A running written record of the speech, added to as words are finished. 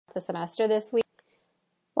the semester this week.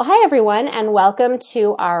 Well, hi everyone, and welcome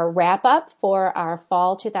to our wrap-up for our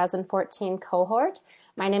fall 2014 cohort.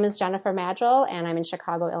 My name is Jennifer Madrill, and I'm in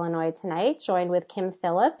Chicago, Illinois tonight, joined with Kim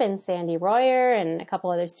Phillip and Sandy Royer, and a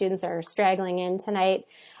couple other students are straggling in tonight.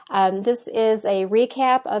 This is a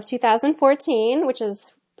recap of 2014, which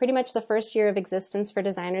is pretty much the first year of existence for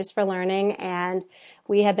Designers for Learning, and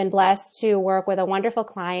we have been blessed to work with a wonderful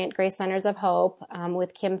client, Grace Centers of Hope,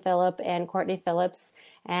 with Kim Phillip and Courtney Phillips,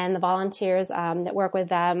 and the volunteers that work with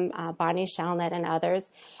them, Bonnie Shellnut and others.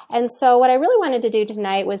 And so what I really wanted to do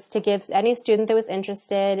tonight was to give any student that was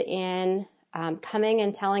interested in coming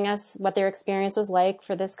and telling us what their experience was like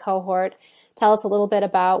for this cohort, tell us a little bit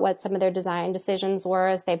about what some of their design decisions were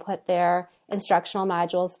as they put their instructional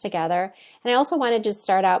modules together. And I also wanted to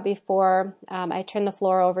start out before I turn the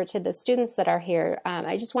floor over to the students that are here.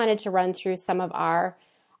 I just wanted to run through some of our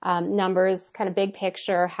numbers, kind of big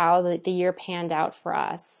picture, how the year panned out for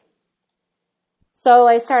us. So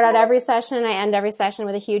I start out every session and I end every session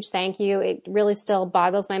with a huge thank you. It really still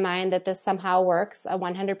boggles my mind that this somehow works, a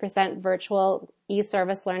 100% virtual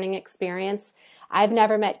e-service learning experience. I've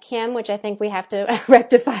never met Kim, which I think we have to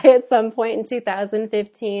rectify at some point in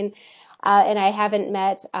 2015. And I haven't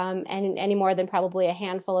met any more than probably a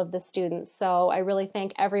handful of the students. So I really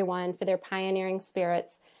thank everyone for their pioneering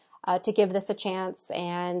spirits to give this a chance.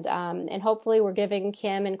 And hopefully we're giving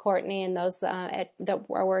Kim and Courtney and those that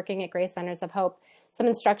are working at Grace Centers of Hope some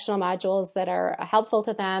instructional modules that are helpful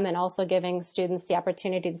to them, and also giving students the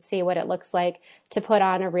opportunity to see what it looks like to put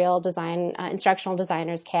on a real design instructional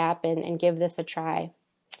designer's cap and give this a try.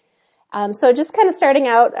 So just kind of starting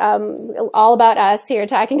out all about us here,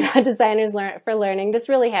 talking about Designers for Learning. This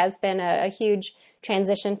really has been a huge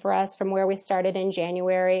transition for us from where we started in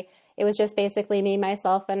January. It was just basically me,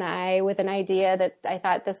 myself, and I with an idea that I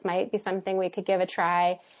thought this might be something we could give a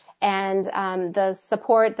try. And the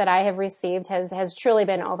support that I have received has truly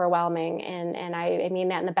been overwhelming, and I mean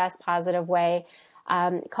that in the best positive way,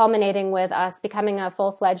 culminating with us becoming a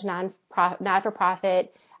full-fledged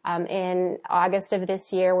not-for-profit in August of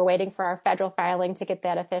this year. We're waiting for our federal filing to get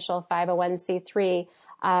that official 501c3,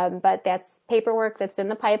 but that's paperwork that's in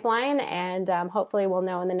the pipeline, and hopefully we'll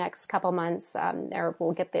know in the next couple months, or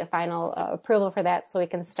we'll get the final approval for that so we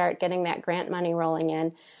can start getting that grant money rolling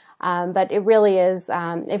in. But it really is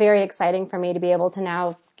very exciting for me to be able to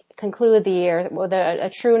now conclude the year with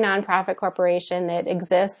a true nonprofit corporation that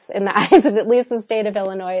exists in the eyes of at least the state of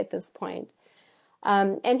Illinois at this point.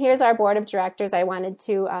 And here's our board of directors. I wanted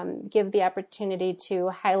to give the opportunity to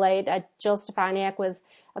highlight Jill Stefaniak was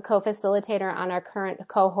a co-facilitator on our current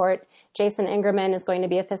cohort. Jason Ingerman is going to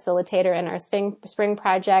be a facilitator in our spring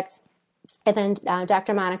project. And then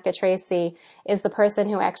Dr. Monica Tracy is the person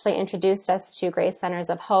who actually introduced us to Grace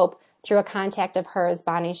Centers of Hope through a contact of hers,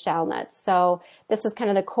 Bonnie Shellnut. So this is kind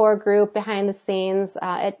of the core group behind the scenes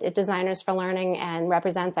at Designers for Learning and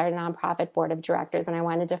represents our nonprofit board of directors. And I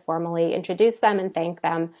wanted to formally introduce them and thank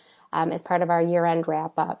them as part of our year-end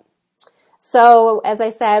wrap-up. So as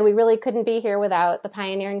I said, we really couldn't be here without the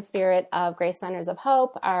pioneering spirit of Grace Centers of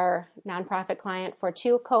Hope, our nonprofit client for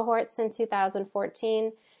 2 cohorts in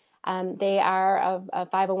 2014. They are a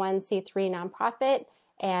 501c3 nonprofit,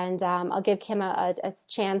 and I'll give Kim a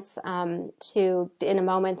chance to, in a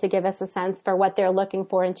moment, to give us a sense for what they're looking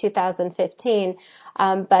for in 2015.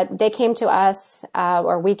 But they came to us,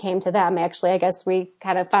 or we came to them, actually. I guess we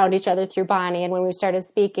kind of found each other through Bonnie, and when we started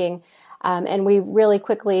speaking, and we really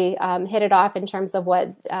quickly hit it off in terms of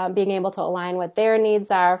what being able to align what their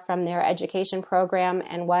needs are from their education program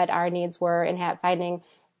and what our needs were in finding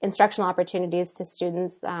instructional opportunities to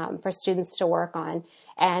students, for students to work on.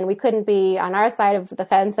 And we couldn't be, on our side of the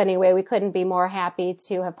fence anyway, we couldn't be more happy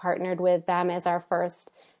to have partnered with them as our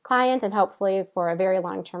first client, and hopefully for a very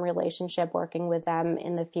long-term relationship working with them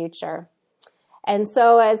in the future. And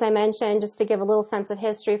so, as I mentioned, just to give a little sense of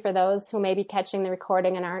history for those who may be catching the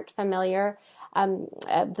recording and aren't familiar,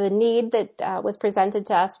 the need that was presented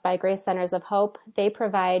to us by Grace Centers of Hope, they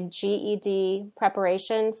provide GED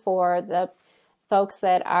preparation for the folks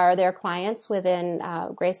that are their clients within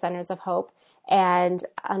Grace Centers of Hope. And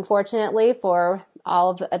unfortunately, for all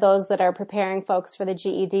of those that are preparing folks for the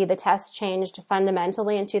GED, the test changed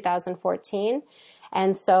fundamentally in 2014.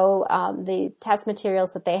 And so the test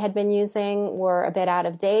materials that they had been using were a bit out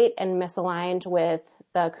of date and misaligned with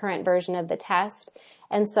the current version of the test.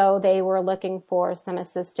 And so they were looking for some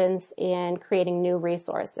assistance in creating new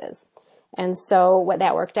resources. And so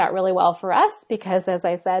that worked out really well for us because, as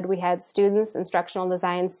I said, we had students, instructional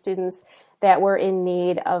design students, that were in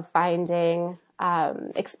need of finding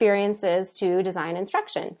experiences to design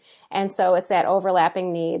instruction. And so it's that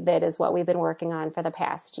overlapping need that is what we've been working on for the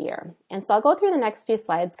past year. And so I'll go through the next few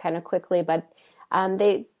slides kind of quickly, but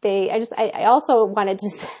I also wanted to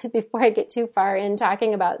say, before I get too far in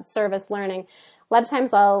talking about service learning, a lot of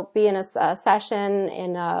times I'll be in a session,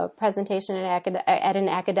 in a presentation at an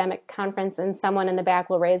academic conference, and someone in the back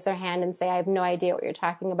will raise their hand and say, I have no idea what you're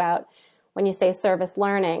talking about when you say service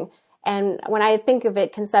learning. And when I think of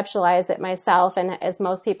it, conceptualize it myself, and as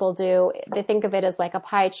most people do, they think of it as like a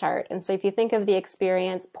pie chart. And so if you think of the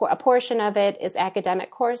experience, a portion of it is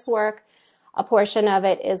academic coursework, a portion of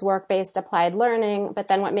it is work-based applied learning, but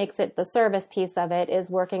then what makes it the service piece of it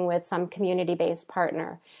is working with some community-based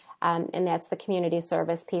partner. And that's the community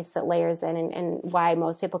service piece that layers in, and why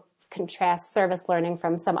most people contrast service learning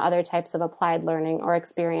from some other types of applied learning or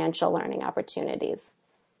experiential learning opportunities.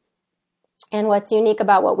 And what's unique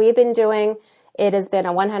about what we've been doing, it has been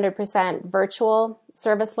a 100% virtual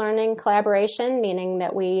service learning collaboration, meaning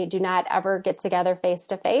that we do not ever get together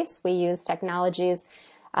face-to-face. We use technologies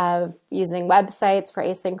using websites for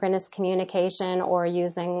asynchronous communication, or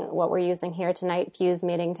using what we're using here tonight, Fuse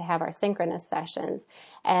Meeting, to have our synchronous sessions.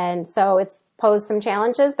 And so it's posed some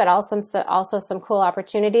challenges, but also some cool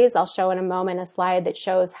opportunities. I'll show in a moment a slide that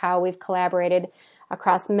shows how we've collaborated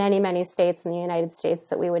across many, many states in the United States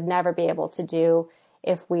that we would never be able to do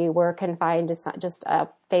if we were confined to just a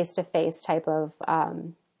face-to-face type of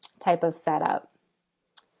setup.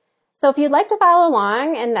 So if you'd like to follow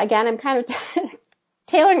along, and again, I'm kind of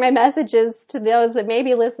tailoring my messages to those that may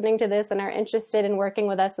be listening to this and are interested in working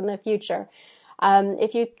with us in the future.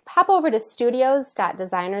 If you hop over to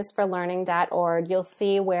studios.designersforlearning.org, you'll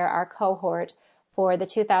see where our cohort for the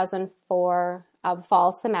 2004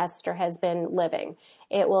 fall semester has been living.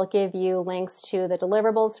 It will give you links to the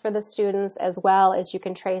deliverables for the students, as well as you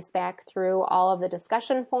can trace back through all of the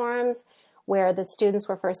discussion forums where the students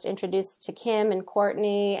were first introduced to Kim and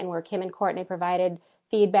Courtney, and where Kim and Courtney provided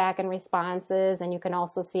feedback and responses. And you can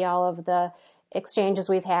also see all of the exchanges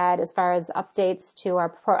we've had as far as updates to our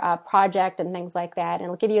project and things like that. And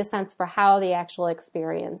it'll give you a sense for how the actual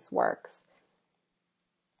experience works.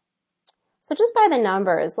 So just by the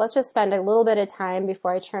numbers, let's just spend a little bit of time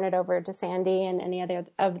before I turn it over to Sandy and any other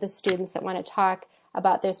of the students that want to talk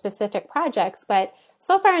about their specific projects. But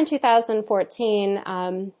so far in 2014,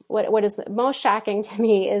 what is most shocking to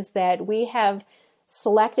me is that we have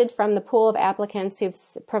selected from the pool of applicants who've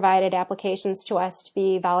provided applications to us to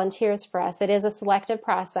be volunteers for us. It is a selective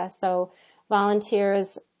process, so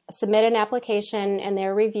volunteers submit an application and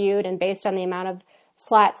they're reviewed, and based on the amount of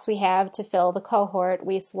slots we have to fill the cohort,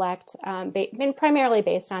 we select, primarily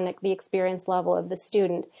based on the experience level of the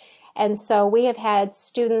student. And so we have had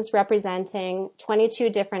students representing 22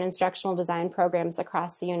 different instructional design programs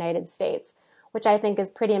across the United States, which I think is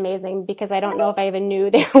pretty amazing, because I don't know if I even knew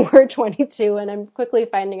there were 22, and I'm quickly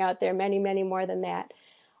finding out there are many, many more than that.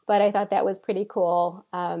 But I thought that was pretty cool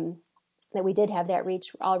that we did have that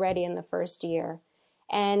reach already in the first year.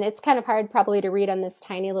 And it's kind of hard probably to read on this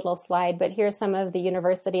tiny little slide, but here's some of the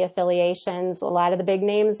university affiliations, a lot of the big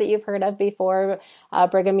names that you've heard of before: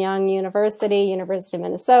 Brigham Young University, University of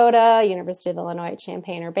Minnesota, University of Illinois at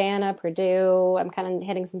Champaign-Urbana, Purdue. I'm kind of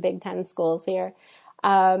hitting some Big Ten schools here.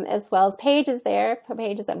 As well as Paige is there.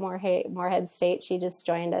 Paige is at Morehead State. She just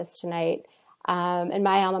joined us tonight. And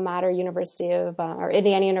my alma mater,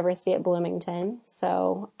 Indiana University at Bloomington.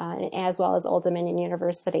 So, as well as Old Dominion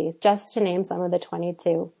University, just to name some of the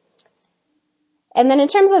 22. And then in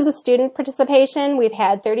terms of the student participation, we've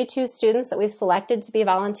had 32 students that we've selected to be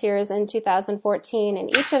volunteers in 2014,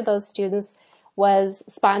 and each of those students was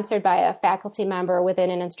sponsored by a faculty member within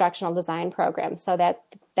an instructional design program. So that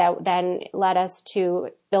then led us to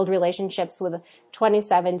build relationships with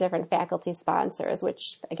 27 different faculty sponsors,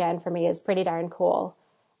 which again for me is pretty darn cool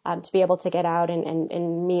to be able to get out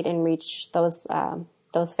and meet and reach those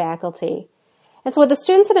faculty. And so what the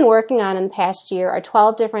students have been working on in the past year are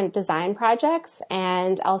 12 different design projects,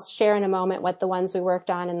 and I'll share in a moment what the ones we worked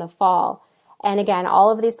on in the fall. And again,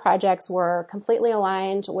 all of these projects were completely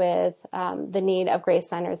aligned with the need of Grace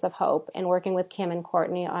Centers of Hope, and working with Kim and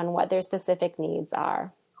Courtney on what their specific needs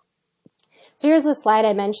are. So here's the slide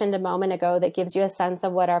I mentioned a moment ago that gives you a sense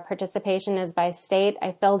of what our participation is by state.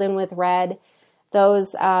 I filled in with red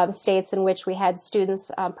those states in which we had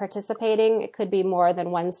students participating. It could be more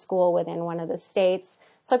than one school within one of the states.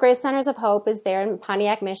 So Grace Centers of Hope is there in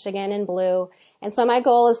Pontiac, Michigan in blue. And so my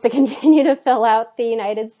goal is to continue to fill out the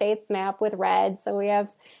United States map with red. So we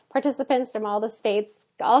have participants from all the states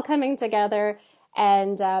all coming together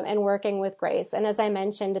and working with Grace. And as I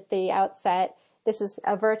mentioned at the outset, this is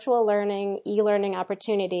a virtual learning, e-learning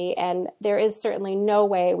opportunity, and there is certainly no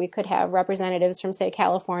way we could have representatives from, say,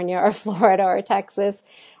 California or Florida or Texas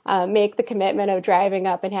make the commitment of driving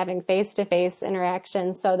up and having face-to-face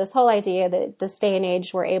interaction. So this whole idea that this day and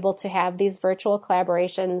age we're able to have these virtual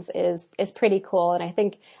collaborations is pretty cool. And I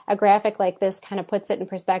think a graphic like this kind of puts it in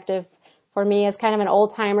perspective for me as kind of an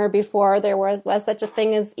old timer before there was such a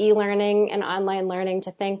thing as e-learning and online learning,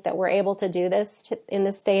 to think that we're able to do this in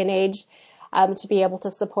this day and age. To be able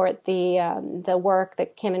to support the work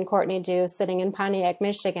that Kim and Courtney do sitting in Pontiac,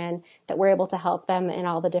 Michigan, that we're able to help them in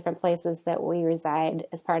all the different places that we reside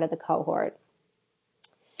as part of the cohort.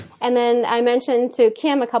 And then I mentioned to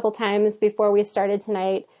Kim a couple times before we started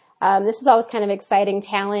tonight, this is always kind of exciting,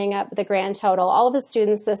 tallying up the grand total. All of the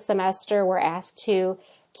students this semester were asked to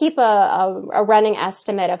keep a running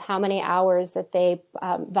estimate of how many hours that they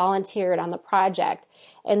volunteered on the project.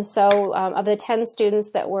 And so of the 10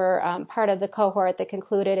 students that were part of the cohort that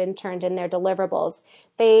concluded and turned in their deliverables,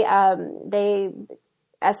 they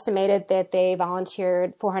estimated that they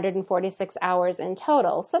volunteered 446 hours in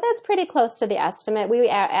total. So that's pretty close to the estimate. We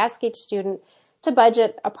ask each student to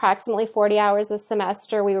budget approximately 40 hours a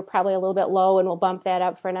semester. We were probably a little bit low, and we'll bump that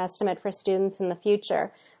up for an estimate for students in the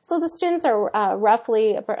future. So the students are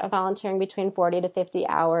roughly volunteering between 40 to 50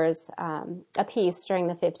 hours apiece during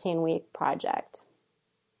the 15-week project.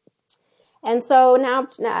 And so now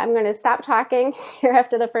I'm going to stop talking here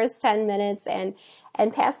after the first 10 minutes and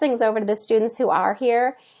pass things over to the students who are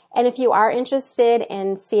here. And if you are interested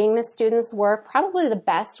in seeing the students' work, probably the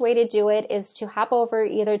best way to do it is to hop over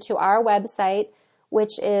either to our website,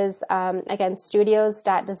 which is, again,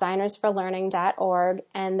 studios.designersforlearning.org,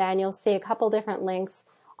 and then you'll see a couple different links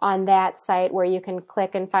on that site where you can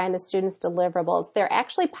click and find the students' deliverables. They're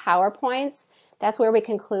actually PowerPoints. That's where we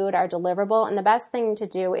conclude our deliverable. And the best thing to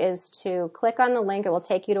do is to click on the link. It will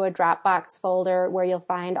take you to a Dropbox folder where you'll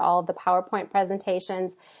find all of the PowerPoint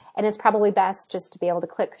presentations. And it's probably best just to be able to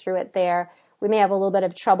click through it there. We may have a little bit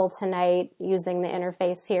of trouble tonight using the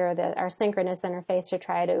interface here, our synchronous interface, to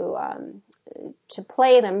try to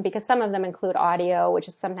play them, because some of them include audio, which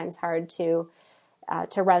is sometimes hard to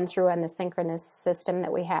run through on the synchronous system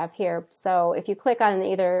that we have here. So if you click on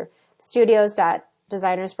either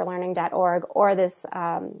studios.designersforlearning.org or this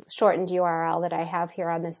shortened URL that I have here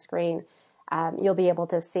on the screen, you'll be able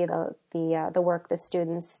to see the work the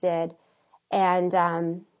students did. And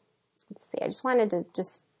let's see, I just wanted to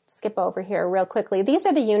just skip over here real quickly. These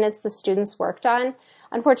are the units the students worked on.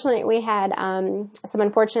 Unfortunately, we had some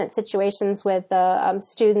unfortunate situations with the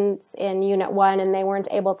students in Unit 1, and they weren't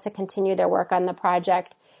able to continue their work on the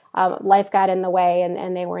project. Life got in the way,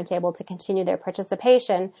 and they weren't able to continue their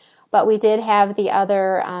participation. But we did have the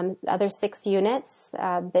other 6 units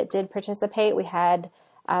that did participate. We had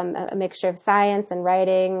a mixture of science and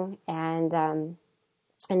writing and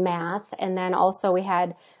math, and then also we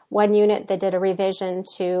had one unit that did a revision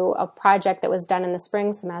to a project that was done in the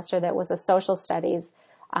spring semester that was a social studies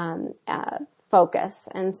focus.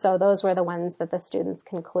 And so those were the ones that the students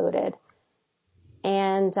concluded.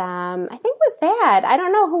 And I think with that, I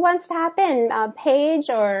don't know who wants to hop in, Paige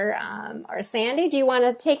or Sandy. Do you want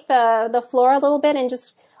to take the floor a little bit and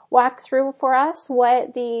just walk through for us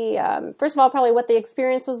what first of all, probably what the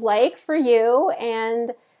experience was like for you,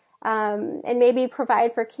 and maybe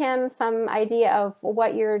provide for Kim some idea of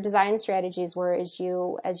what your design strategies were as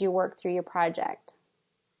you work through your project.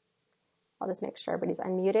 I'll just make sure everybody's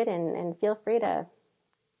unmuted and feel free to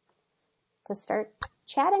start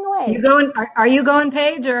chatting away. Are you going,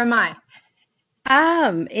 Paige, or am I?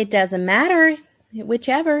 It doesn't matter,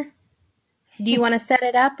 whichever. Do you want to set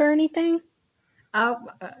it up or anything? I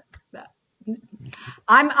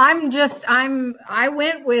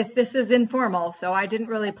went with, this is informal, so I didn't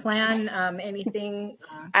really plan anything.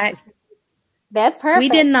 That's perfect. We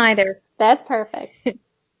didn't either. That's perfect.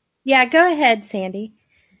 Yeah, go ahead, Sandy.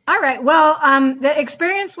 All right. Well, the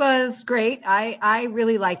experience was great. I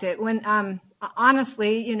really liked it. When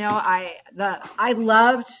honestly, I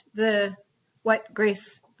loved what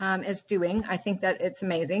Grace is doing. I think that it's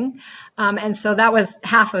amazing. And so that was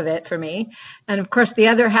half of it for me. And of course, the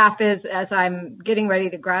other half is, as I'm getting ready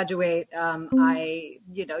to graduate,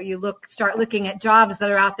 you start looking at jobs that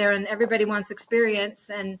are out there, and everybody wants experience,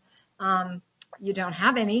 and you don't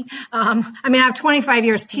have any. I have 25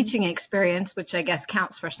 years teaching experience, which I guess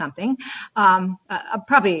counts for something,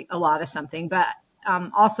 probably a lot of something, but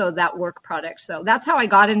also that work product. So that's how I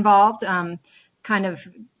got involved, kind of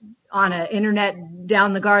on an internet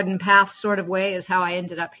down the garden path sort of way is how I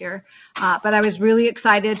ended up here. But I was really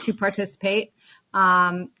excited to participate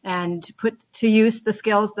and put to use the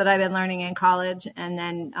skills that I've been learning in college, and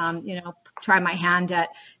then, try my hand at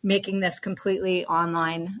making this completely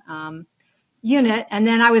online unit. And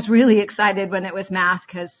then I was really excited when it was math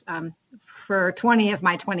because for 20 of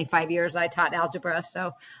my 25 years, I taught algebra.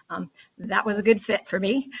 So that was a good fit for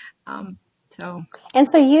me. And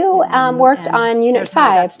so you worked on Unit 5.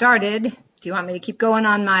 How I got started. Do you want me to keep going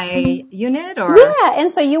on my unit? Or? Yeah,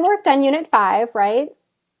 and so you worked on Unit 5, right?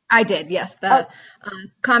 I did, yes. The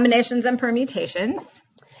combinations and permutations.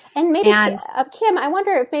 And maybe, Kim, I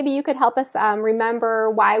wonder if maybe you could help us remember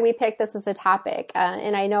why we picked this as a topic.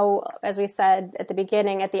 And I know, as we said at the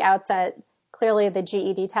beginning, at the outset, clearly the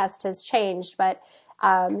GED test has changed, but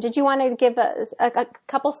did you want to give us a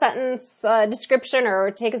couple sentence description,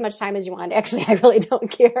 or take as much time as you want? Actually, I really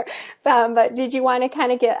don't care. But did you want to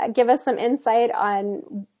kind of give us some insight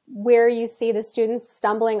on where you see the students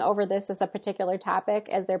stumbling over this as a particular topic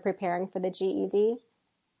as they're preparing for the GED?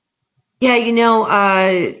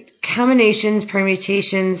 Yeah, combinations,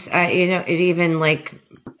 permutations, it even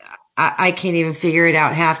I can't even figure it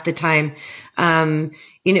out half the time.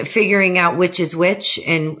 Figuring out which is which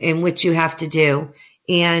and which you have to do.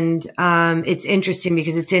 And it's interesting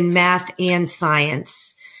because it's in math and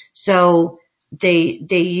science. So they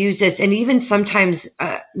use this, and even sometimes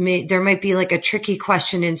there might be like a tricky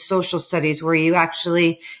question in social studies where you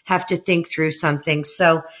actually have to think through something.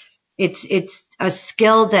 So it's a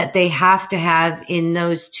skill that they have to have in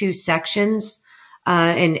those two sections,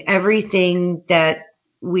 and everything that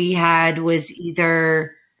we had was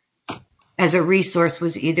either as a resource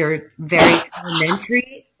was either very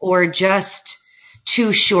elementary or just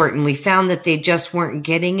too short, and we found that they just weren't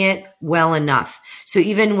getting it well enough. So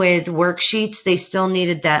even with worksheets, they still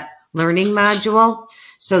needed that learning module.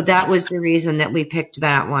 So that was the reason that we picked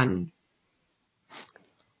that one.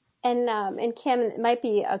 And Kim, it might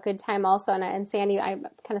be a good time also, and Sandy, I'm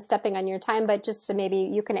kind of stepping on your time, but just to maybe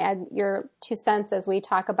you can add your 2 cents as we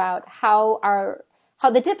talk about how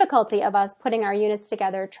the difficulty of us putting our units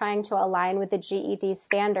together, trying to align with the GED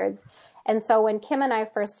standards. And so when Kim and I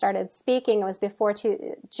first started speaking, it was before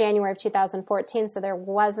January of 2014, so there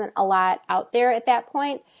wasn't a lot out there at that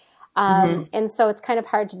point. And so it's kind of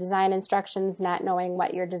hard to design instructions not knowing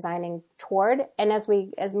what you're designing toward. And as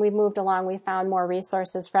we moved along, we found more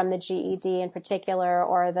resources from the GED in particular,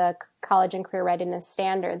 or the college and career readiness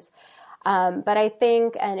standards. But I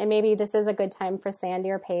think, and maybe this is a good time for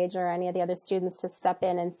Sandy or Paige or any of the other students to step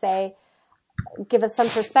in and give us some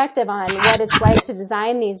perspective on what it's like to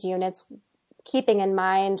design these units, keeping in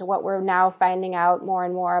mind what we're now finding out more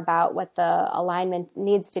and more about what the alignment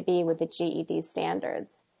needs to be with the GED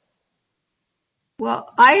standards.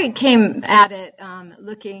 Well, I came at it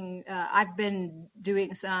looking, I've been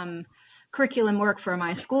doing some curriculum work for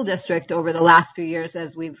my school district over the last few years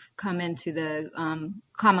as we've come into the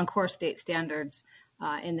Common Core state standards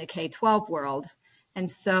in the K-12 world. And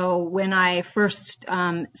so when I first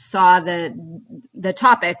saw the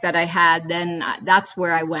topic that I had, then that's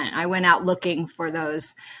where I went. I went out looking for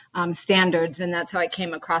those standards, and that's how I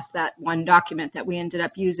came across that one document that we ended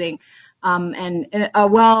up using. And a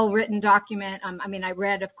well-written document. I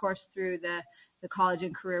read, of course, through the college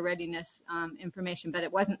and career readiness information, but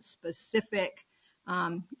it wasn't specific.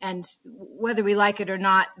 And whether we like it or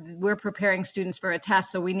not, we're preparing students for a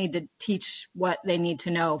test, so we need to teach what they need to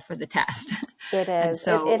know for the test. It is.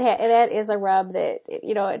 So that is a rub that,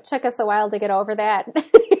 it took us a while to get over that.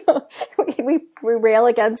 We rail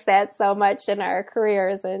against that so much in our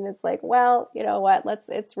careers, and it's like, well, you know what,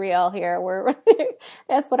 it's real here.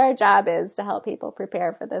 That's what our job is, to help people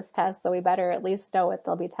prepare for this test. So we better at least know what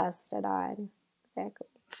they'll be tested on. Exactly.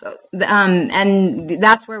 So, and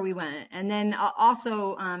that's where we went. And then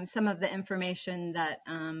also some of the information that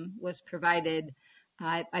was provided,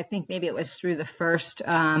 I think maybe it was through the first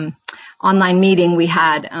online meeting we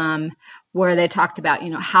had, where they talked about,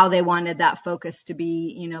 how they wanted that focus to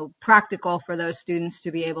be, practical for those students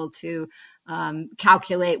to be able to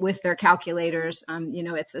calculate with their calculators.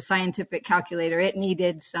 It's a scientific calculator. It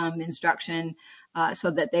needed some instruction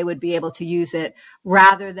so that they would be able to use it,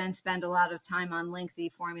 rather than spend a lot of time on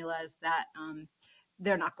lengthy formulas that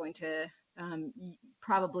they're not going to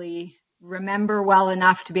probably remember well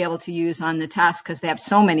enough to be able to use on the test, because they have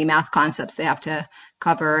so many math concepts they have to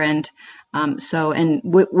cover. And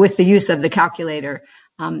with the use of the calculator,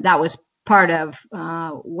 that was part of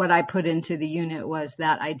what I put into the unit, was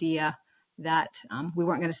that idea that we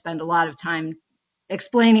weren't going to spend a lot of time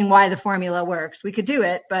explaining why the formula works. We could do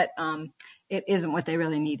it, but it isn't what they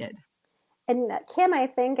really needed. And Kim, I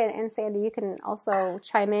think, and Sandy, you can also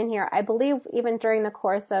chime in here. I believe even during the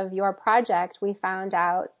course of your project, we found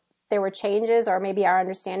out there were changes, or maybe our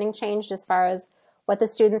understanding changed as far as what the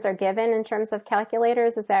students are given in terms of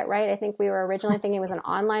calculators. Is that right? I think we were originally thinking it was an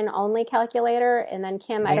online only calculator. And then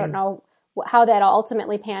Kim, I don't know how that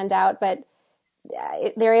ultimately panned out, but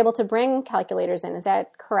they're able to bring calculators in. Is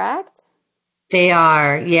that correct? They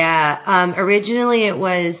are, yeah. Originally it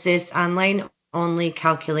was this online only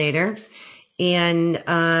calculator, and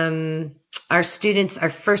our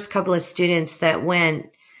first couple of students that went,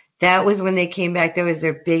 that was when they came back, that was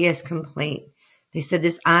their biggest complaint. They said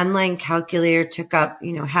this online calculator took up,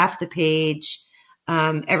 half the page.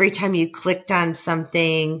 Every time you clicked on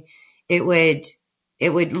something, it would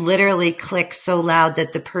literally click so loud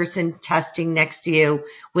that the person testing next to you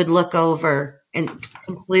would look over and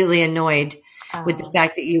completely annoyed with the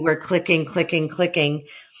fact that you were clicking.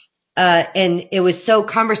 And it was so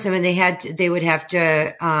cumbersome, and they would have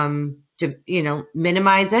to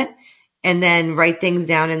minimize it and then write things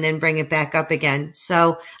down and then bring it back up again.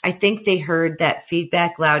 So I think they heard that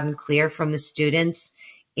feedback loud and clear from the students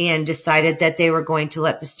and decided that they were going to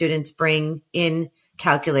let the students bring in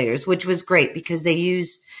calculators, which was great because they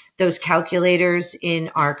use those calculators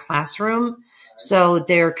in our classroom. So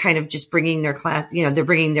they're kind of just bringing their they're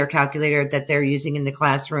bringing their calculator that they're using in the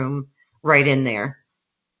classroom right in there.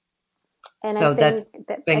 And so I that's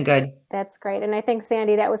think been good. That's great. And I think,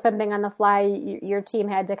 Sandy, that was something on the fly. Your team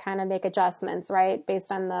had to kind of make adjustments, right,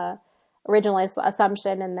 based on the original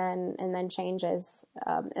assumption and then changes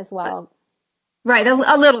as well. Right,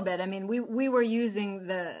 a little bit. I mean, we were using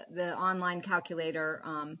the online calculator,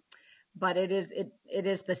 but it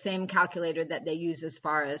is the same calculator that they use as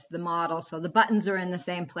far as the model. So the buttons are in the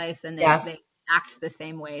same place and they act the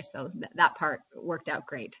same way. So that part worked out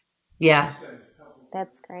great. Yeah.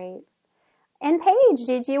 That's great. And Paige,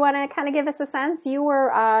 did you want to kind of give us a sense? You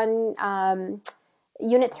were on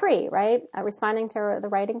Unit 3, right? Responding to the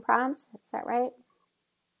writing prompt. Is that right?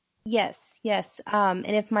 Yes. And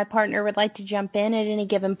if my partner would like to jump in at any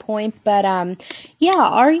given point, but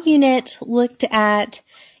our unit looked at,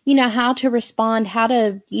 how to respond, how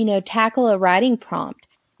to, tackle a writing prompt.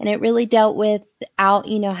 And it really dealt with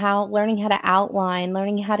learning how to outline,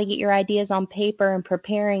 learning how to get your ideas on paper and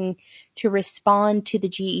preparing to respond to the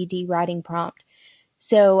GED writing prompt.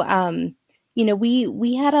 So,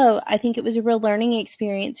 we had I think it was a real learning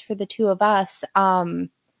experience for the two of us.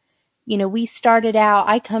 We started out,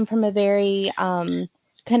 I come from a very kind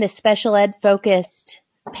of special ed focused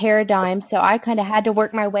paradigm. So I kind of had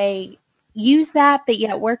to use that, but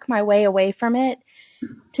yet work my way away from it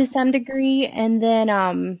to some degree. And then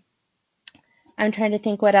I'm trying to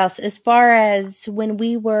think what else. As far as when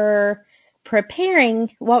we were preparing,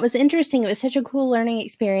 what was interesting, it was such a cool learning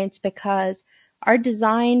experience because our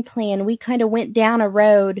design plan, we kind of went down a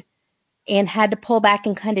road and had to pull back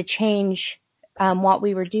and kind of change what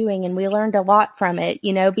we were doing. And we learned a lot from it,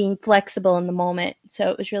 being flexible in the moment. So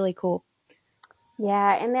it was really cool.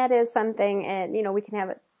 Yeah, and that is something, and we can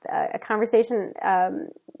have a conversation.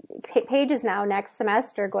 Paige is now next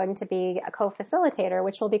semester going to be a co-facilitator,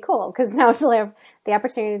 which will be cool because now she'll have the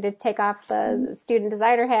opportunity to take off the student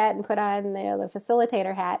designer hat and put on the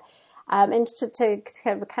facilitator hat. And to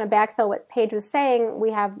kind of backfill what Paige was saying,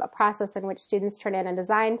 we have a process in which students turn in a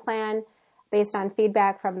design plan based on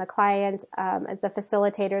feedback from the client, the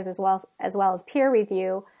facilitators, as well as peer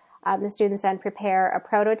review. The students then prepare a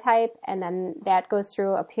prototype, and then that goes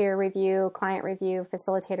through a peer review, client review,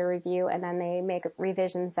 facilitator review, and then they make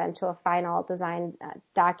revisions then to a final design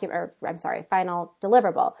final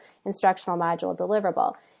deliverable, instructional module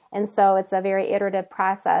deliverable. And so it's a very iterative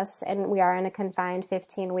process, and we are in a confined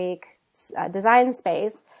 15-week design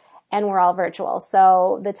space, and we're all virtual.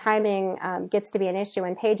 So the timing gets to be an issue,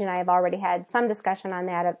 and Paige and I have already had some discussion on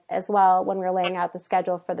that as well when we're laying out the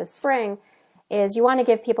schedule for the spring, is you want to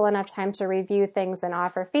give people enough time to review things and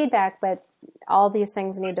offer feedback, but all these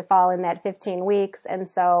things need to fall in that 15 weeks. And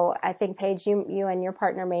so I think, Paige, you and your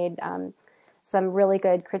partner made some really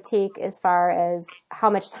good critique as far as how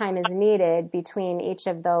much time is needed between each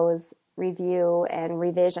of those review and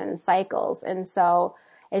revision cycles. And so,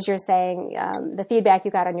 as you're saying, the feedback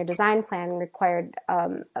you got on your design plan required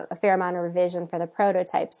a fair amount of revision for the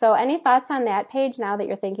prototype. So any thoughts on that, Paige, now that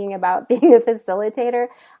you're thinking about being a facilitator,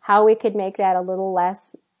 how we could make that a little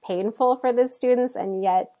less painful for the students and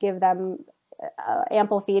yet give them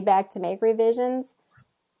ample feedback to make revisions?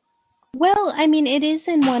 Well, I mean, it is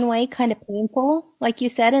in one way kind of painful, like you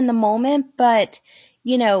said, in the moment, but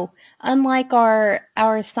unlike our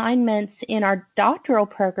assignments in our doctoral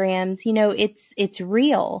programs, it's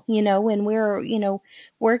real. When we're,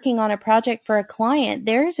 working on a project for a client,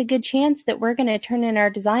 there's a good chance that we're going to turn in our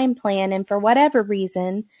design plan, and for whatever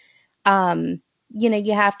reason,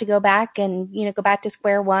 you have to go back and, go back to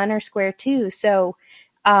square one or square two. So,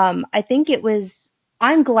 I think it was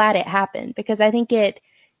I'm glad it happened because I think it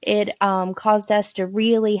caused us to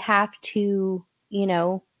really have to,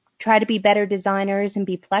 try to be better designers and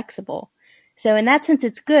be flexible. So in that sense,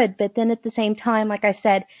 it's good. But then at the same time, like I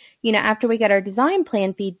said, after we got our design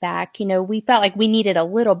plan feedback, we felt like we needed a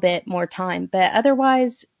little bit more time. But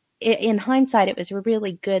otherwise, in hindsight, it was a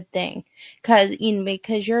really good thing because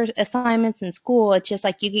your assignments in school, it's just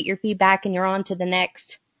like you get your feedback and you're on to the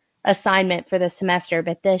next assignment for the semester.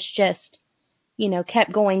 But this just,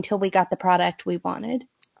 kept going till we got the product we wanted.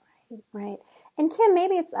 Right. And Kim,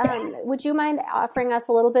 maybe it's, would you mind offering us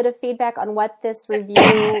a little bit of feedback on what this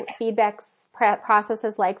review feedback process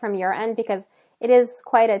is like from your end? Because it is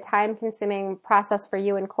quite a time-consuming process for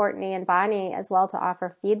you and Courtney and Bonnie as well to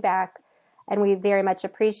offer feedback, and we very much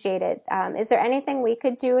appreciate it. Is there anything we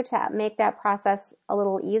could do to make that process a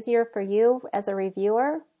little easier for you as a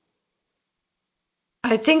reviewer?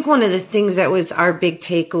 I think one of the things that was our big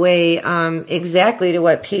takeaway, exactly to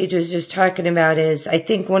what Paige was just talking about, is I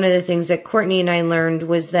think one of the things that Courtney and I learned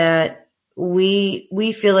was that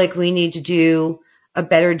we feel like we need to do a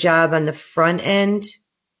better job on the front end,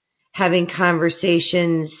 having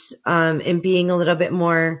conversations, and being a little bit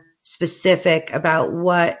more specific about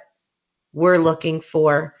what we're looking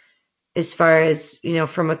for as far as,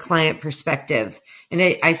 from a client perspective. And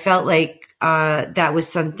I felt like that was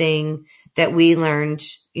something that we learned,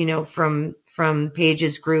 from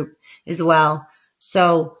Paige's group as well.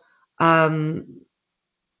 So I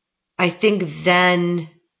think then,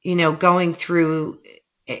 going through,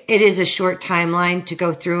 it is a short timeline to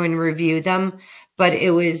go through and review them, but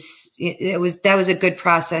that was a good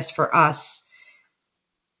process for us.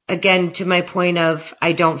 Again, to my point of,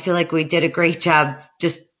 I don't feel like we did a great job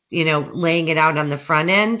just, laying it out on the front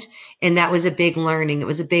end. And that was a big learning. It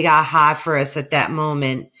was a big aha for us at that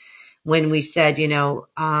moment when we said,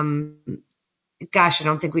 gosh, I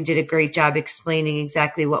don't think we did a great job explaining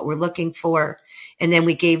exactly what we're looking for. And then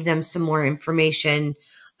we gave them some more information.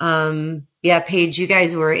 Paige, you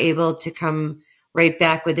guys were able to come right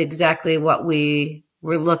back with exactly what we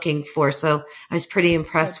were looking for. So I was pretty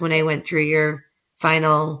impressed when I went through your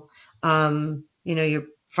final, your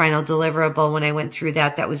final deliverable. When I went through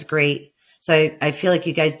that, that was great. So I feel like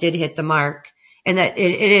you guys did hit the mark, and that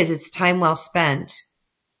it's time well spent.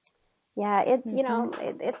 Yeah, I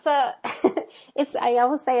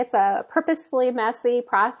always say it's a purposefully messy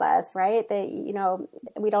process, right? That,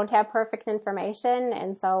 we don't have perfect information.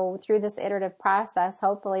 And so through this iterative process,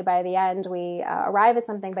 hopefully by the end, we arrive at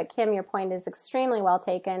something. But Kim, your point is extremely well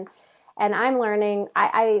taken. And I'm learning,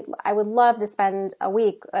 I would love to spend a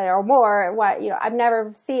week or more. I've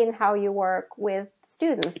never seen how you work with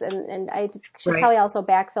students, and I should probably also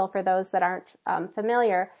backfill for those that aren't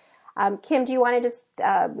familiar. Kim, do you want to just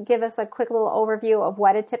give us a quick little overview of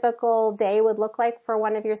what a typical day would look like for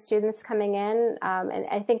one of your students coming in? And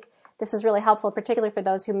I think this is really helpful, particularly for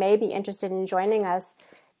those who may be interested in joining us,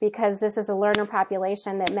 because this is a learner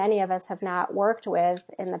population that many of us have not worked with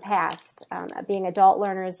in the past, being adult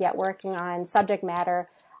learners yet working on subject matter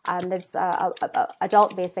that's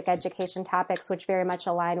adult basic education topics, which very much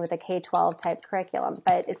align with a K-12 type curriculum,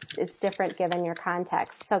 but it's different given your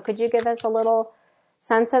context. So could you give us a little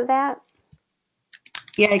sense of that?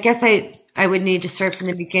 Yeah, I guess I would need to start from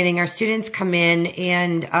the beginning. Our students come in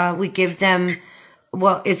and we give them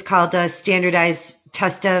what is called a standardized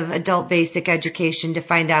test of adult basic education to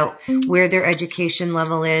find out where their education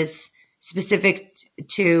level is, specific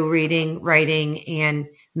to reading, writing, and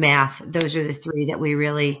math. Those are the three that we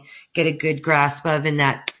really get a good grasp of in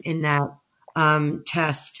that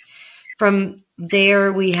test. From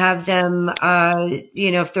there, we have them,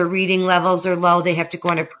 if their reading levels are low, they have to go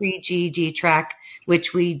on a pre-GED track,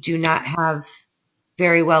 which we do not have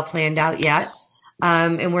very well planned out yet.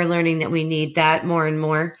 And we're learning that we need that more and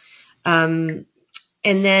more. And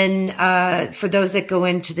then for those that go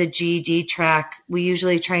into the GED track, we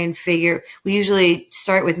usually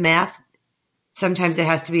start with math. Sometimes it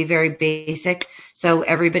has to be very basic. So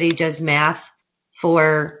everybody does math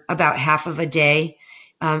for about half of a day.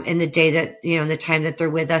 In the day that, in the time that they're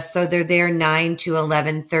with us. So they're there 9 to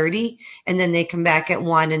 11:30, and then they come back at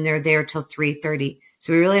 1 and they're there till 3:30.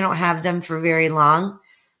 So we really don't have them for very long.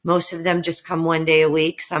 Most of them just come 1 day a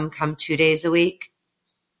week. Some come 2 days a week.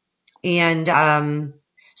 And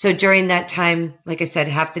so during that time, like I said,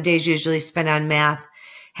 half the day is usually spent on math.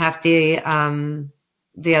 Half the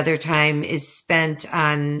other time is spent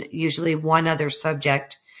on usually one other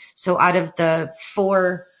subject. So out of the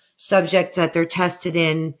 4 subjects that they're tested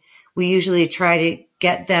in, we usually try to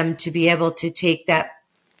get them to be able to take that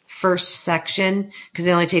first section, because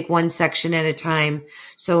they only take one section at a time.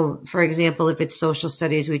 So for example, if it's social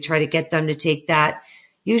studies, we try to get them to take that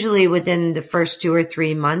usually within the first 2 or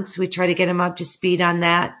 3 months, we try to get them up to speed on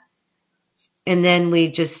that. And then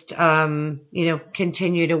we just,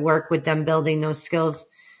 continue to work with them building those skills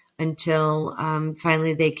until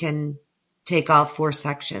finally they can take all 4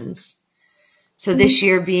 sections. So this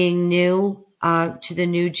year being new to the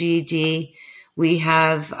new GED, we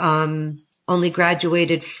have only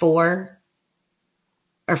graduated 4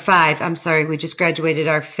 or 5. I'm sorry, we just graduated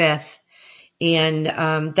our 5th.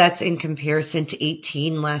 And that's in comparison to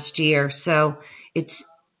 18 last year. So it's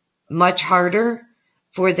much harder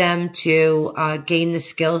for them to gain the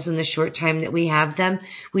skills in the short time that we have them.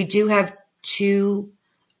 We do have 2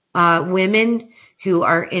 women who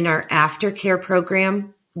are in our aftercare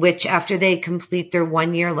program, which after they complete their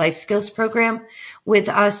 1-year life skills program with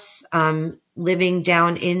us, living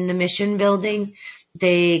down in the mission building,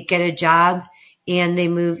 they get a job and they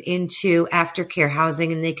move into aftercare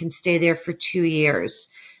housing and they can stay there for 2 years.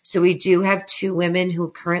 So we do have 2 women who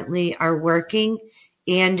currently are working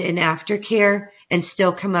and in aftercare and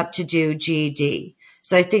still come up to do GED.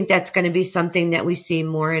 So I think that's going to be something that we see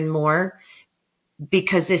more and more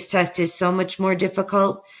because this test is so much more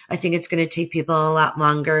difficult. I think it's going to take people a lot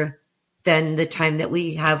longer than the time that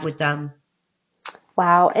we have with them.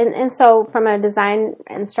 Wow. And so from a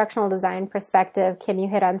instructional design perspective, Kim, you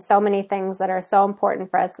hit on so many things that are so important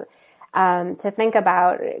for us to think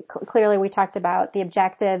about. Clearly, we talked about the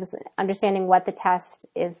objectives, understanding what the test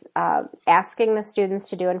is asking the students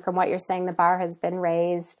to do, and from what you're saying, the bar has been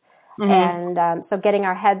raised. Mm-hmm. And so getting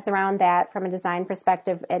our heads around that from a design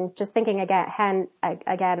perspective and just thinking again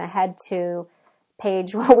ahead to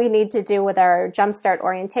page what we need to do with our Jumpstart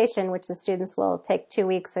orientation, which the students will take 2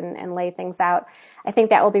 weeks and lay things out. I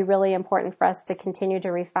think that will be really important for us to continue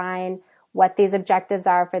to refine what these objectives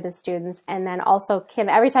are for the students. And then also, Kim,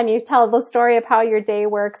 every time you tell the story of how your day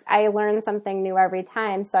works, I learn something new every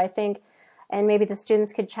time. So I think, and maybe the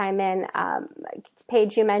students could chime in.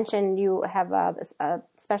 Paige, you mentioned you have a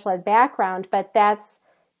special ed background, but that's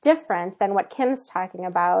different than what Kim's talking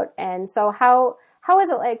about. And so how is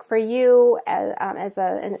it like for you as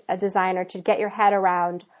a designer to get your head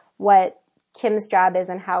around what Kim's job is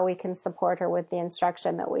and how we can support her with the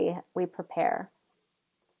instruction that we prepare?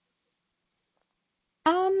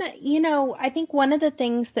 I think one of the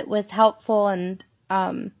things that was helpful and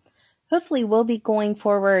hopefully will be going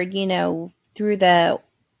forward, through the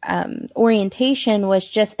orientation was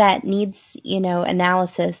just that needs,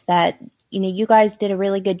 analysis that, you guys did a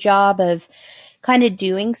really good job of kind of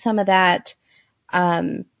doing some of that,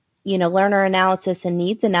 learner analysis and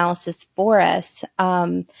needs analysis for us.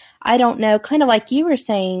 I don't know, kind of like you were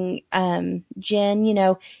saying,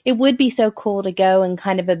 Jen, it would be so cool to go and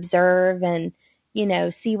kind of observe and,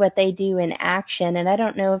 see what they do in action. And I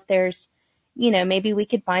don't know if there's, maybe we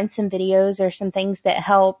could find some videos or some things that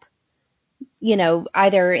help,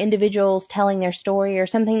 either individuals telling their story or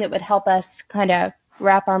something that would help us kind of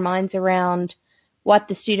wrap our minds around what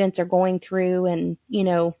the students are going through and,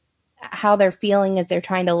 how they're feeling as they're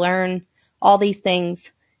trying to learn all these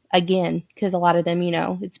things again, because a lot of them,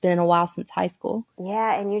 it's been a while since high school.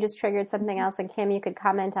 Yeah, and you just triggered something else, and Kim, you could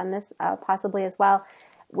comment on this possibly as well.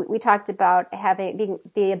 We talked about having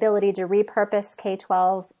the ability to repurpose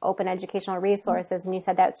K-12 open educational resources, and you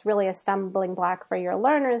said that's really a stumbling block for your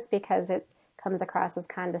learners because it comes across as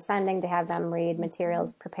condescending to have them read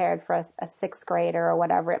materials prepared for a sixth grader or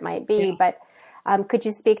whatever it might be. Yeah. But could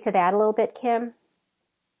you speak to that a little bit, Kim?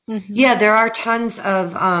 Mm-hmm. Yeah, there are tons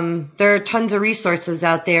of resources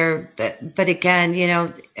out there, but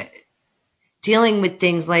again, dealing with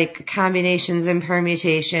things like combinations and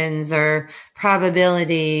permutations or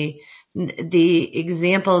probability, the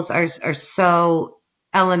examples are so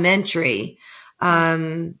elementary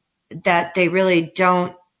that they're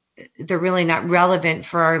really not relevant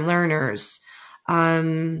for our learners.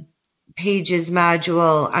 Paige's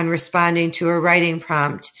module on responding to a writing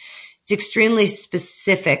prompt, it's extremely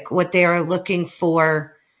specific what they are looking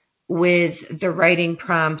for with the writing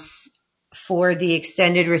prompts for the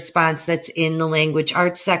extended response that's in the language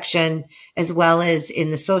arts section as well as in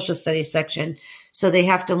the social studies section. So they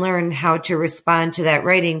have to learn how to respond to that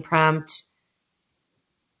writing prompt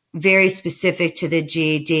very specific to the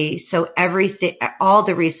GED. So all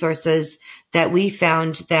the resources that we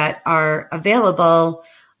found that are available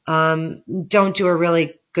don't do a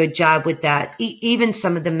really good job with that. Even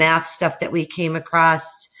some of the math stuff that we came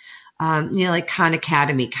across, like Khan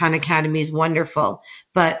Academy. Khan Academy is wonderful,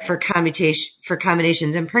 but for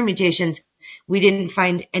combinations and permutations, we didn't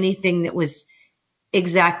find anything that was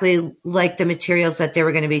exactly like the materials that they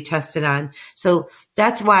were going to be tested on. So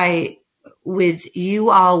that's why with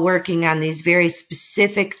you all working on these very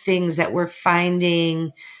specific things that we're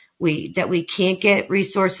finding we can't get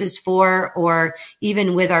resources for, or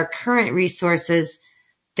even with our current resources,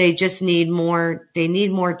 they just need more, they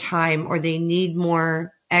need more time, or they need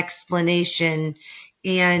more explanation.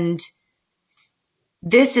 And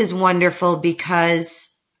this is wonderful because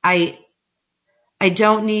I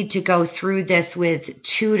don't need to go through this with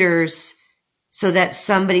tutors so that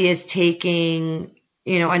somebody is taking,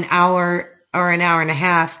 an hour or an hour and a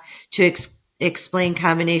half to explain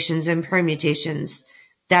combinations and permutations.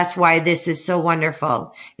 That's why this is so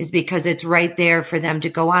wonderful, is because it's right there for them to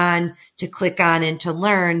go on, to click on, and to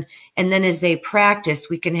learn. And then as they practice,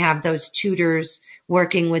 we can have those tutors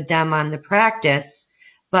working with them on the practice.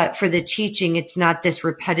 But for the teaching, it's not this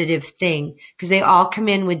repetitive thing, because they all come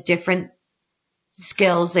in with different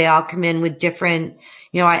skills. They all come in with different,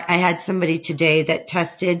 I had somebody today that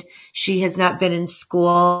tested. She has not been in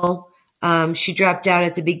school. She dropped out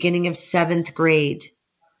at the beginning of 7th grade.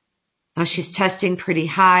 Now she's testing pretty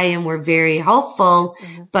high and we're very hopeful,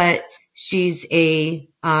 but she's a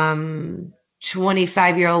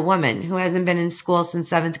 25-year-old woman who hasn't been in school since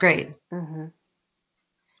 7th grade.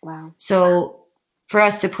 Wow. So for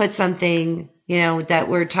us to put something, that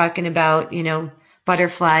we're talking about,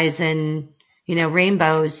 butterflies and,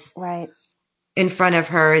 rainbows right in front of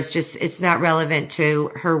her is just, it's not relevant to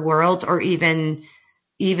her world, or even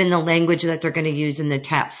the language that they're going to use in the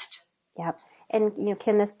test. Yep. And,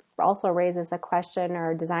 Kim, this also raises a question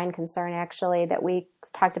or design concern, actually, that we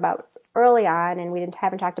talked about early on and we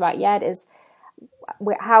haven't talked about yet, is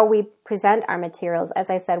how we present our materials. As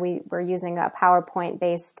I said, we're using a PowerPoint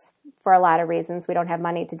based for a lot of reasons. We don't have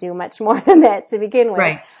money to do much more than that to begin with.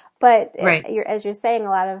 Right. But right. As you're saying,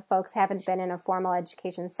 a lot of folks haven't been in a formal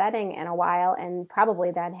education setting in a while, and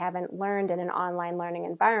probably then haven't learned in an online learning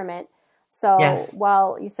environment. So Yes.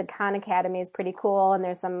 while you said Khan Academy is pretty cool, and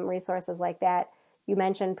there's some resources like that, you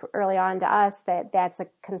mentioned early on to us that that's a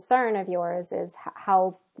concern of yours, is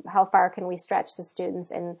how far can we stretch the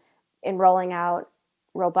students in rolling out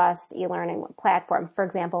robust e-learning platform, for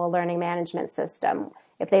example, a learning management system,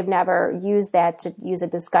 if they've never used that, to use a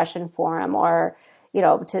discussion forum, or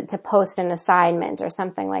to post an assignment or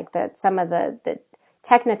something like that. Some of the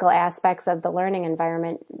technical aspects of the learning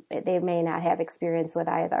environment, they may not have experience with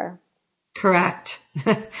either. Correct.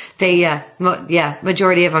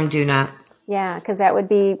 Majority of them do not. Yeah, because that would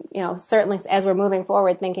be, certainly as we're moving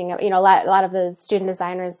forward, thinking of, a lot of the student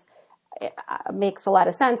designers, makes a lot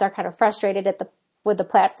of sense, are kind of frustrated with the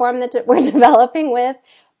platform that we're developing with,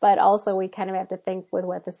 but also we kind of have to think with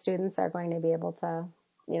what the students are going to be able to,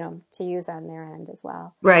 to use on their end as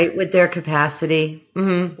well. Right, with their capacity.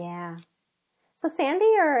 Mm-hmm. Yeah. So Sandy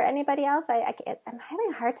or anybody else, I'm having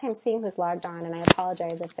a hard time seeing who's logged on, and I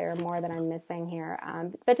apologize if there are more that I'm missing here.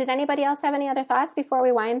 But did anybody else have any other thoughts before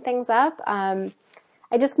we wind things up?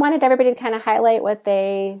 I just wanted everybody to kind of highlight what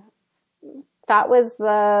they thought was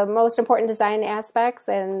the most important design aspects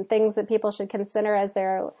and things that people should consider as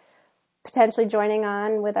they're potentially joining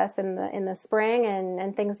on with us in the spring,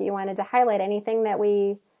 and things that you wanted to highlight. Anything that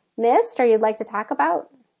we missed or you'd like to talk about?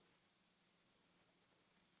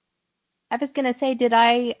 I was going to say, did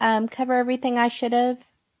I cover everything I should have?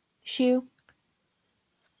 Shu?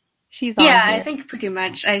 She's on Yeah, here. I think pretty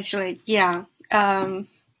much, actually. Yeah.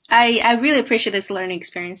 I really appreciate this learning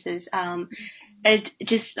experiences. It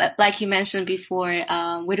just like you mentioned before,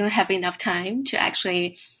 we don't have enough time to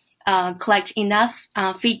actually collect enough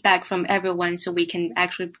feedback from everyone so we can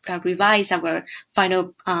actually revise our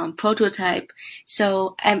final prototype.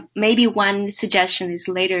 So maybe one suggestion is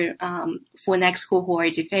later for next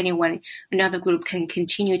cohort, if anyone, another group can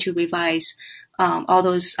continue to revise all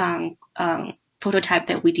those prototype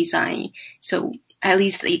that we design. So at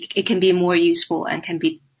least it can be more useful and can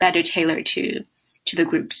be better tailored to the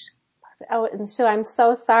groups. Oh, and so I'm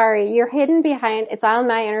so sorry. You're hidden behind, it's on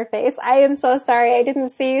my interface. I am so sorry. I didn't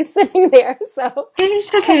see you sitting there. So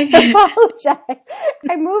It's okay. I apologize.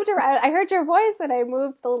 I moved around. I heard your voice and I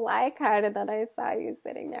moved the little icon, and then I saw you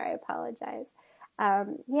sitting there. I apologize.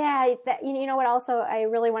 You know what, also, I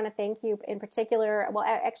really want to thank you in particular. Well,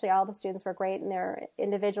 actually all the students were great in their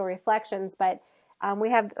individual reflections, but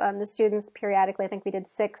we have the students periodically, I think we did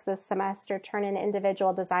 6 this semester, turn in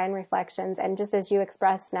individual design reflections. And just as you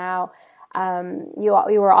expressed now, you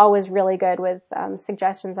were always really good with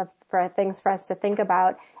suggestions for things for us to think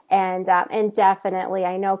about. And definitely,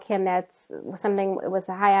 I know, Kim, that's something that was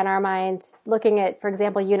high on our mind. Looking at, for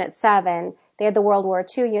example, Unit 7, they had the World War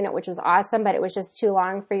II unit, which was awesome, but it was just too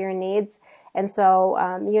long for your needs. And so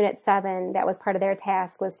Unit 7, that was part of their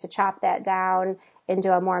task, was to chop that down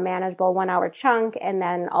into a more manageable 1-hour chunk, and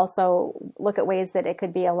then also look at ways that it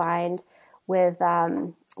could be aligned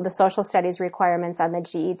the social studies requirements on the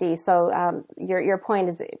GED. So your point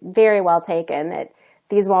is very well taken, that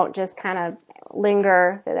these won't just kind of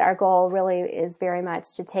linger, that our goal really is very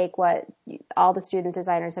much to take what all the student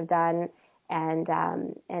designers have done and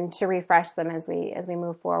to refresh them as we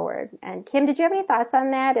move forward. And Kim, did you have any thoughts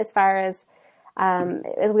on that as far as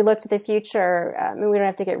we look to the future? I mean, we don't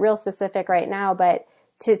have to get real specific right now, but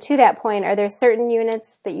to that point, are there certain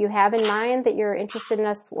units that you have in mind that you're interested in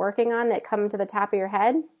us working on that come to the top of your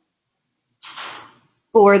head?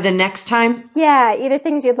 For the next time? Yeah, either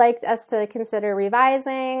things you'd like us to consider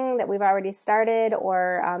revising that we've already started,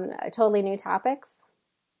 or totally new topics.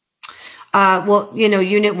 Well,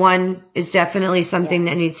 Unit 1 is definitely something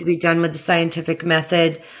that needs to be done with the scientific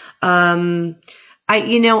method. I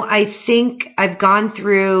think I've gone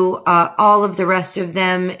through all of the rest of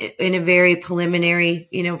them in a very preliminary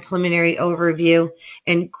overview,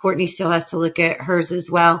 and Courtney still has to look at hers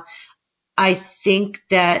as well. I think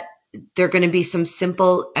that there are going to be some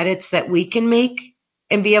simple edits that we can make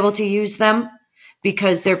and be able to use them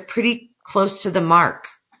because they're pretty close to the mark,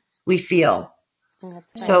 we feel.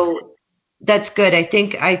 That's right. So that's good. I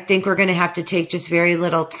think we're going to have to take just very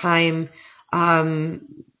little time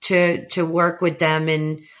to work with them,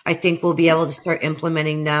 and I think we'll be able to start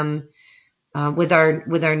implementing them with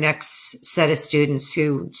our next set of students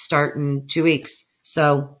who start in 2 weeks.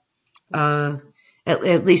 So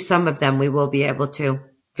at least some of them we will be able to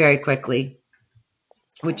very quickly,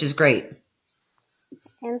 which is great.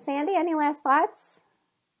 And Sandy, any last thoughts?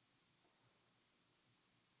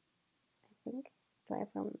 I think, do I have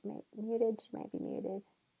them muted? She might be muted.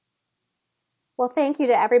 Well, thank you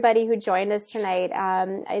to everybody who joined us tonight.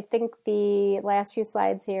 I think the last few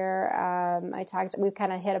slides here, we've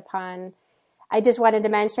kind of hit upon. I just wanted to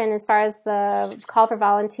mention, as far as the call for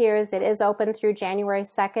volunteers, it is open through January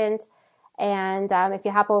 2nd. And if you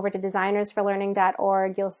hop over to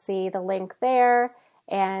designersforlearning.org, you'll see the link there.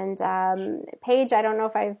 And Paige, I don't know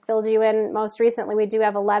if I filled you in most recently, we do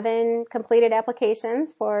have 11 completed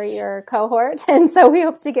applications for your cohort. And so we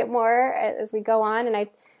hope to get more as we go on. And I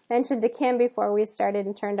mentioned to Kim before we started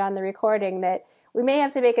and turned on the recording that we may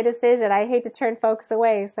have to make a decision. I hate to turn folks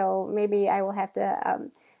away, so maybe I will have to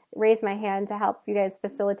raise my hand to help you guys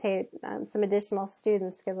facilitate some additional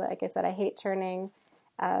students, because like I said, I hate turning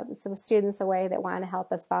some students away that want to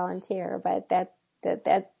help us volunteer, but that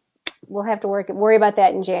we'll have to worry about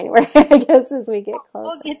that in January, I guess, as we get closer.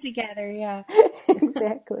 We'll get together, yeah.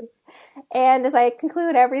 Exactly. And as I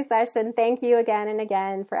conclude every session, thank you again and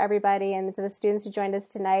again for everybody, and to the students who joined us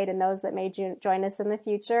tonight and those that may join us in the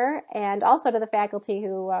future, and also to the faculty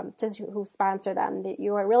who sponsor them.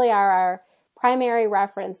 You really are our primary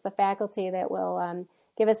reference, the faculty that will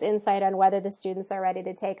give us insight on whether the students are ready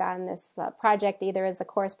to take on this project, either as a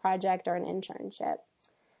course project or an internship.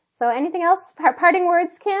 So anything else, parting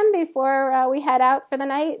words, Kim, before we head out for the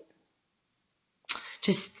night?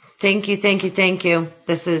 Just thank you.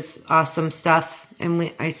 This is awesome stuff,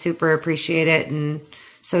 and I super appreciate it, and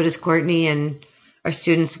so does Courtney, and our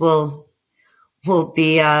students will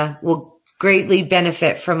greatly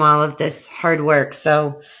benefit from all of this hard work.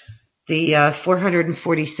 So the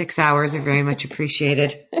 446 hours are very much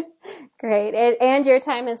appreciated. Great. And your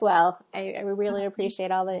time as well. I really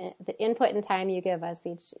appreciate all the input and time you give us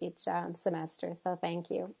each semester. So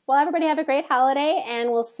thank you. Well, everybody have a great holiday,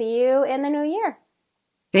 and we'll see you in the new year.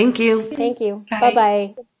 Thank you. Thank you. Bye.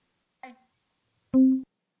 Bye-bye.